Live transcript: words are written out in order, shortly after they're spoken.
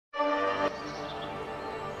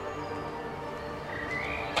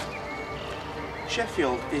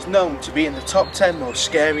Sheffield is known to be in the top 10 most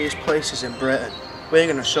scariest places in Britain. We're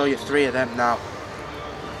going to show you 3 of them now.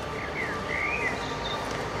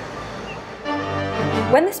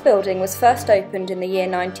 When this building was first opened in the year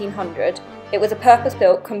 1900, it was a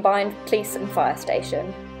purpose-built combined police and fire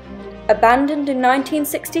station. Abandoned in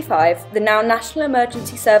 1965, the now National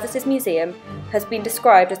Emergency Services Museum has been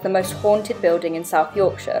described as the most haunted building in South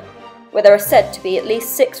Yorkshire, where there are said to be at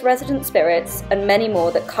least 6 resident spirits and many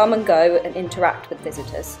more that come and go and interact with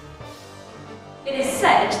visitors. It is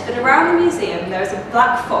said that around the museum there is a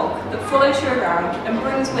black fog that follows you around and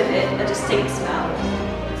brings with it a distinct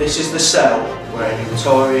smell. This is the cell where a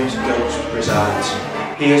notorious ghost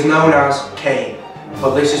resides. He is known as Cain,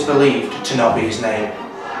 but this is believed to not be his name.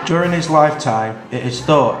 During his lifetime, it is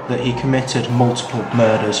thought that he committed multiple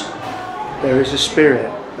murders. There is a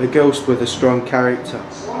spirit, a ghost with a strong character.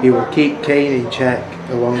 He will keep Cain in check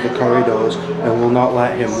along the corridors and will not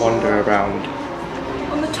let him wander around.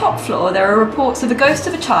 On the top floor there are reports of the ghost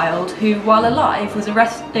of a child who, while alive, was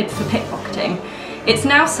arrested for pickpocketing. It's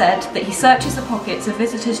now said that he searches the pockets of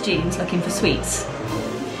visitors' jeans looking for sweets.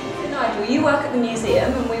 Nigel, you work at the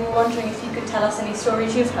museum and we were wondering if you could tell us any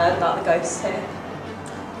stories you've heard about the ghosts here.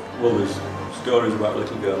 Well, there's stories about a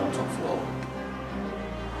little girl on top floor.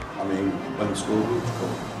 I mean, when the school groups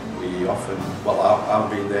come, we often, well,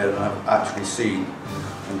 I've been there and I've actually seen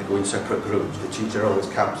when they go in separate groups, the teacher always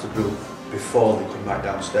counts the group before they come back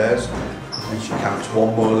downstairs. And she counts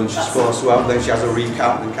one more than she's supposed to have, then she has a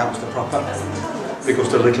recount and counts the proper.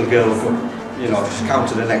 Because the little girl, you know, she's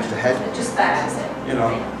counted an extra head. Just there, is it? You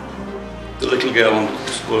know. The little girl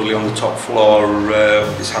supposedly on the top floor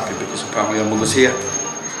is happy because apparently her mother's here.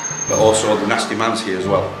 But also the nasty man's here as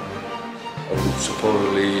well. Who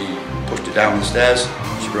supposedly pushed her down the stairs,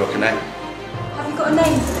 she broke her neck. Have you got a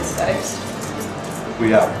name for this ghost?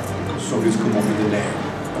 We have, because somebody's come up with a name.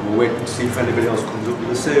 And we're waiting to see if anybody else comes up with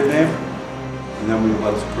the same name. And then we'll be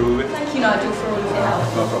able to prove it. Thank you, Nigel, for all of your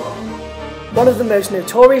help. No problem. One of the most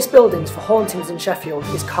notorious buildings for hauntings in Sheffield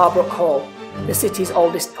is Carbrook Hall, the city's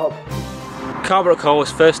oldest pub. Carbrook Hall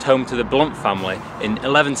was first home to the Blunt family in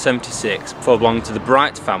 1176 before belonging to the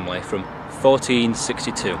Bright family from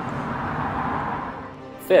 1462.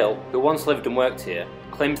 Phil, who once lived and worked here,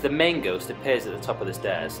 claims the main ghost appears at the top of the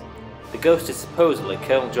stairs. The ghost is supposedly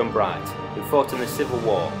Colonel John Bright, who fought in the Civil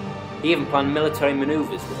War. He even planned military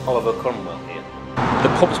manoeuvres with Oliver Cromwell here.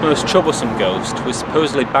 The pub's most troublesome ghost was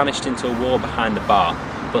supposedly banished into a wall behind the bar,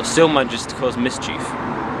 but still manages to cause mischief.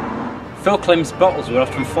 Phil claims bottles would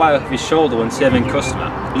often fly off his shoulder when serving a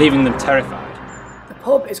customer, leaving them terrified. The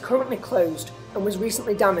pub is currently closed and was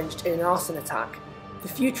recently damaged in an arson attack. The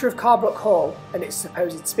future of Carbrook Hall and its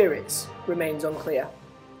supposed spirits remains unclear.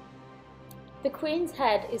 The Queen's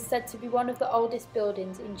Head is said to be one of the oldest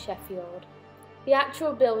buildings in Sheffield. The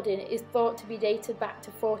actual building is thought to be dated back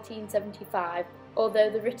to 1475, although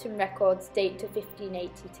the written records date to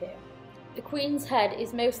 1582. The Queen's Head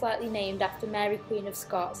is most likely named after Mary Queen of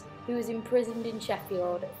Scots, who was imprisoned in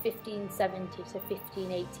Sheffield 1570 to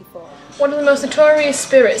 1584. One of the most notorious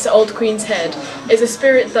spirits at Old Queen's Head is a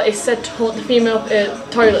spirit that is said to haunt the female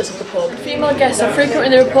toilets of the pub. Female guests are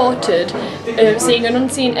frequently reported seeing an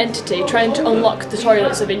unseen entity trying to unlock the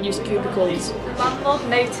toilets of unused cubicles. The landlord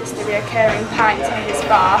noticed a recurring pint in his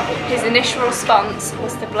bar. His initial response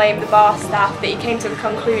was to blame the bar staff, but he came to the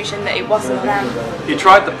conclusion that it wasn't them. He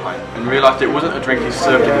tried the pint and realised it wasn't a drink he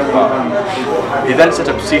served in his bar. He then set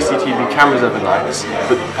up CCTV cameras overnight,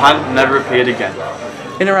 but the pint never appeared again.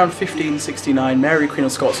 In around 1569, Mary Queen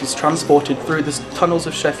of Scots was transported through the tunnels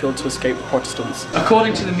of Sheffield to escape the Protestants.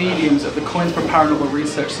 According to the mediums of the Coinsborough Paranormal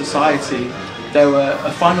Research Society, there were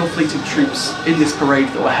a final fleet of troops in this parade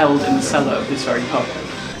that were held in the cellar of this very pub.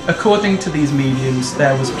 According to these mediums,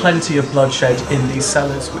 there was plenty of bloodshed in these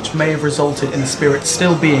cellars, which may have resulted in the spirits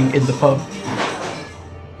still being in the pub.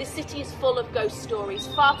 This city is full of ghost stories,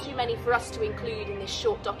 far too many for us to include in this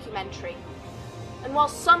short documentary. And while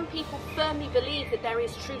some people firmly believe that there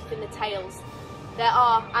is truth in the tales, there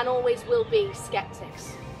are and always will be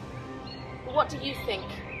skeptics. But what do you think?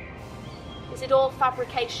 Is it all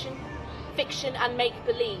fabrication, fiction and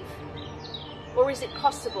make-believe? Or is it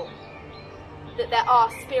possible that there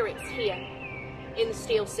are spirits here in the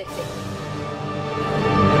Steel City?